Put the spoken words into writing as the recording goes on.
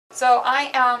So I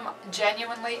am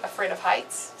genuinely afraid of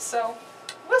heights, so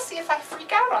we'll see if I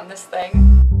freak out on this thing.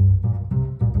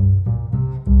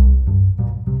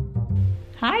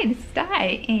 Hi, this is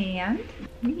Di, and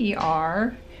we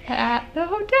are at the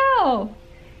hotel.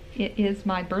 It is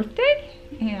my birthday,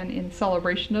 and in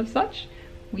celebration of such,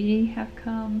 we have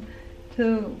come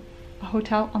to a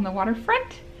hotel on the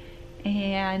waterfront,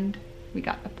 and we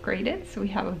got upgraded, so we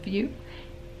have a view.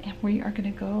 And we are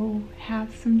gonna go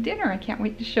have some dinner. I can't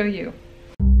wait to show you.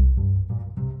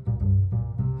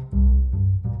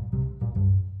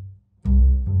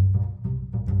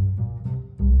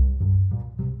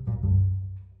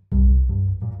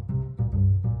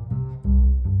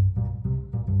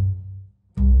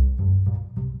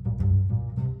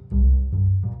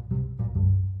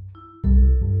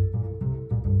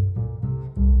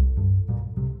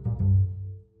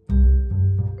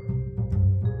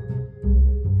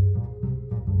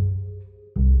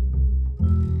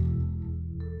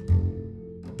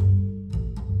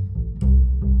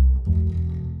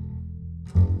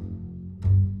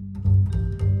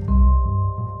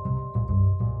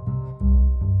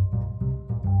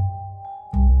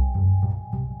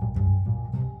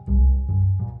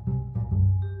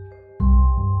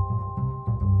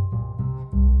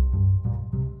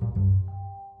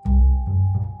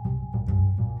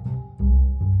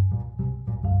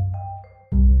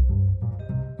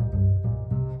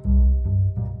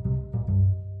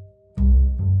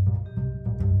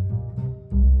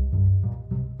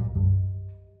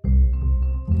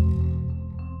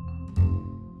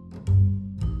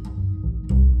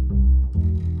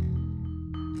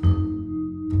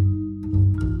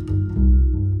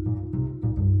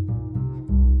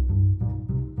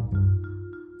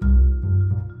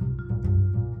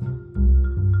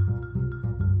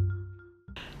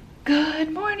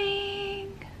 Good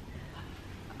morning!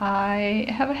 I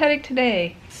have a headache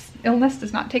today. Illness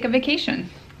does not take a vacation.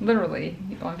 Literally,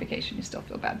 you go on vacation, you still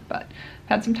feel bad, but I've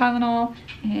had some Tylenol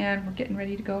and we're getting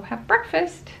ready to go have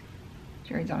breakfast.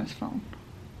 Jerry's on his phone.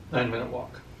 9-minute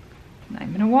walk.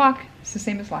 9-minute walk. It's the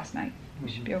same as last night. We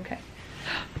should be okay.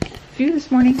 View this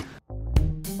morning.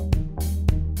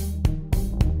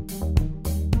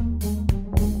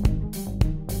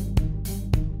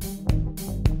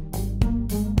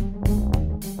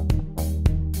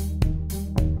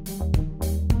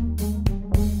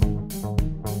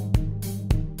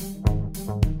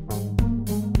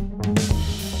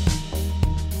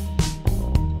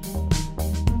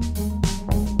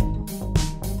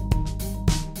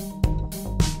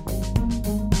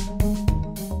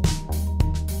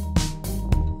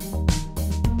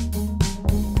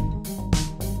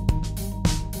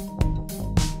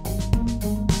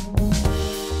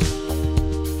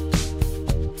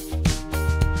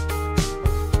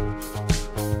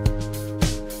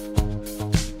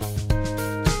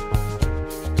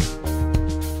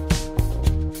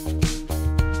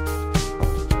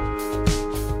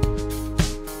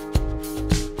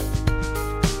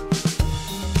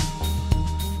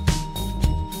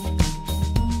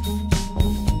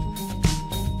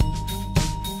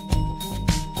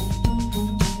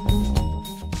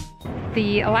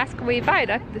 The Alaska Way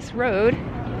Viaduct, this road,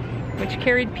 which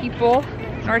carried people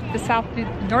north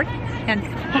and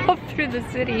south through the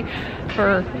city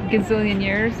for a gazillion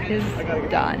years, is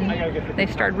done. They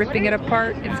started ripping it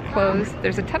apart. It's closed.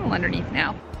 There's a tunnel underneath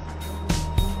now.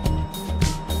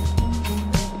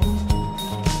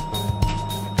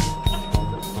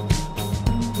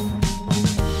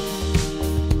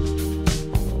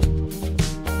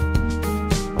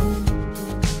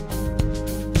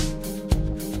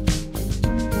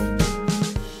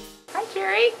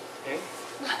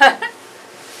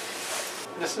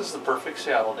 This is the perfect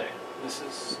Seattle day. This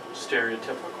is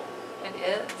stereotypical. It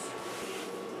is.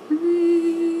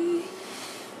 You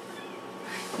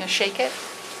gonna shake it?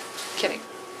 Kidding.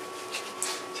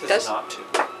 Tis not to.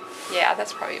 Yeah,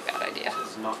 that's probably a bad idea.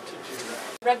 Tis not to do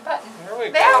that. Red button. There we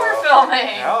go. Now we're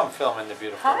filming. Now I'm filming the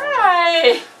beautiful Hi.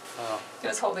 woman. Oh. He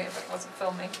was holding it but wasn't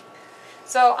filming.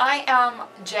 So I am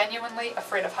genuinely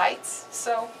afraid of heights.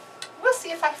 So we'll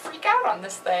see if I freak out on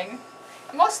this thing.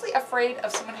 I'm mostly afraid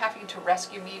of someone having to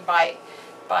rescue me by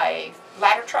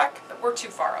ladder truck, but we're too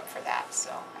far up for that, so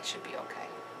I should be okay.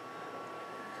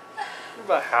 We're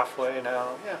about halfway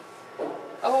now. Yeah.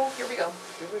 Oh, here we go.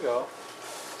 Here we go.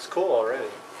 It's cool already.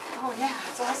 Oh yeah,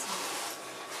 it's awesome.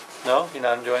 No? You're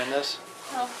not enjoying this?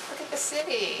 Oh, look at the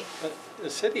city. The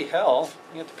city, hell.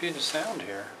 You get the Puget Sound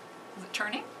here. Is it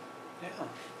turning? Yeah.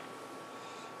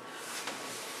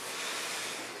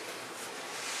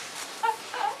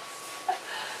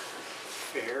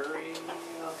 ferry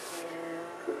out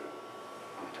there?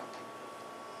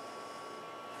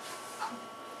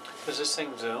 Does this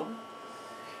thing zoom?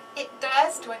 It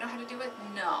does. Do I know how to do it?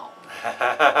 No.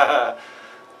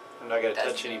 I'm not going to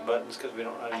touch any buttons because we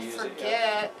don't know how to use it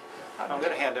yet. I'm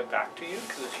going to hand it back to you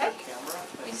because it's your camera.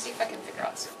 Let me see if I can figure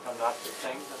out something. I'm not the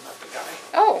thing. I'm not the guy.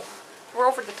 Oh, we're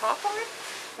over the top already?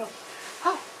 No.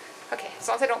 Oh, okay. As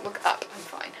long as I don't look up, I'm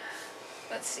fine.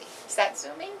 Let's see. Is that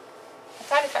zooming? I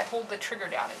thought if I hold the trigger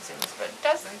down it zooms, but it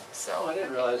doesn't. So Oh, I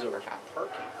didn't realize it was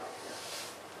parking.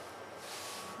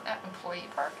 Not employee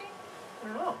parking? I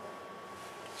don't know.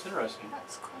 It's interesting.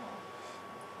 That's cool.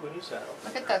 What is that?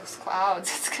 Look at those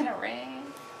clouds. It's gonna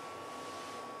rain.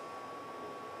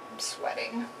 I'm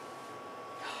sweating.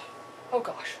 Oh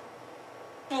gosh.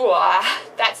 Blah.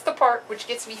 That's the part which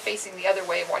gets me facing the other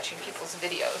way of watching people's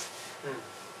videos.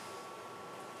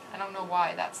 I don't know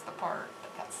why that's the part,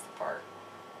 but that's the part.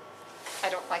 I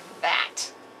don't like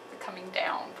that. The coming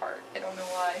down part. I don't know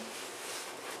why.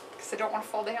 Because I don't want to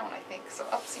fall down, I think. So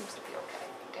up seems to be okay.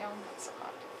 But down, not so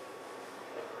hot.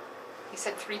 You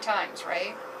said 3 times,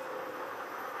 right?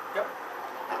 Yep.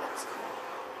 That looks cool.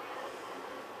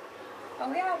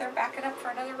 Oh yeah, they're backing up for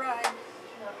another ride.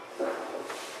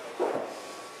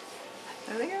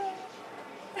 There they go.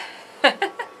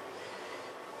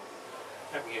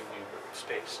 I'm giving you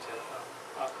space to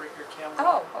operate your camera.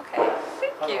 Oh, okay.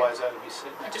 Thank you. Otherwise, I would be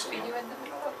sitting I'd next just to be you. you in the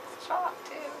middle of the shot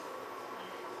too.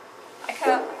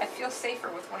 I feel safer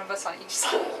with one of us on each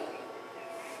side.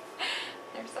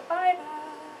 There's the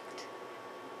viaduct.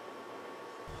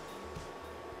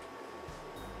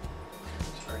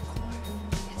 It's very quiet.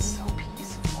 It's so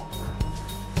peaceful.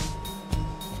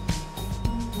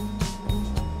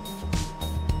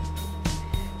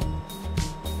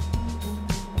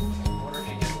 I wonder if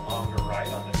you get a longer ride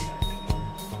on the VIP.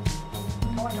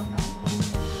 Oh, I don't know.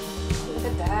 Look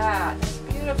at that. That's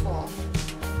beautiful.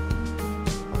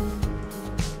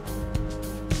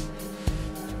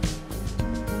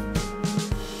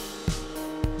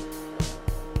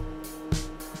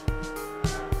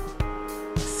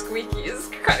 Squeaky is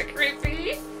kind of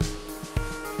creepy.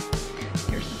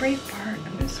 Here's the brave part. I'm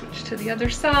going to switch to the other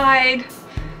side.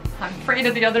 I'm afraid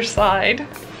of the other side.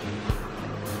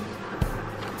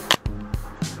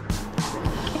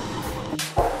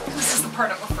 This is the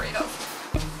part I'm afraid of.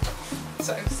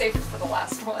 So I'm saved it for the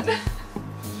last one.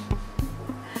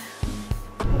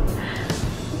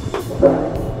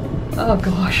 Oh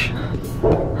gosh.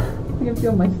 I can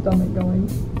feel my stomach going.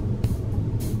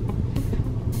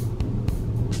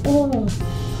 Oh.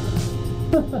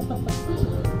 If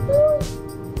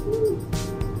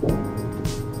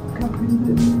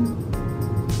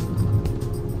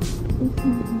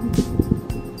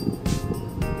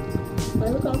I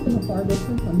look off in the far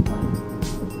distance, I'm fine.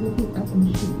 It's looking at the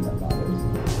machine that bothers me.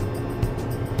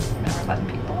 Remember letting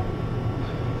people?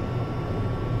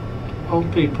 Old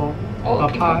people. Old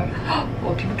Up people. high.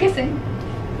 Old people kissing.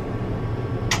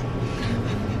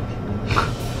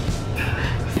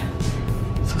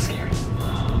 So scary.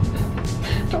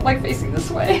 Don't like facing this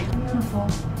way. Beautiful.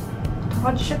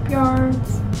 Dodge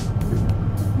shipyards.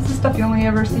 This is stuff you only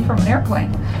ever see from an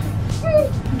airplane.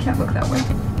 You can't look that way.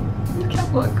 You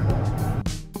can't look.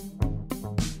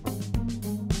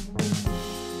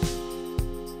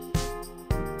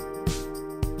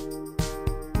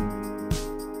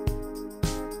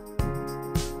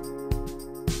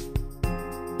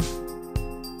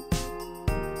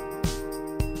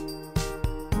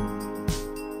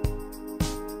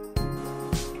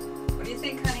 What do you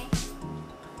think, honey?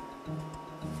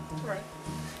 Right.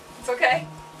 It's okay?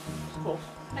 Cool.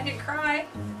 I didn't cry.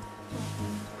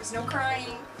 There was no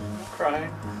crying.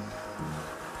 Crying.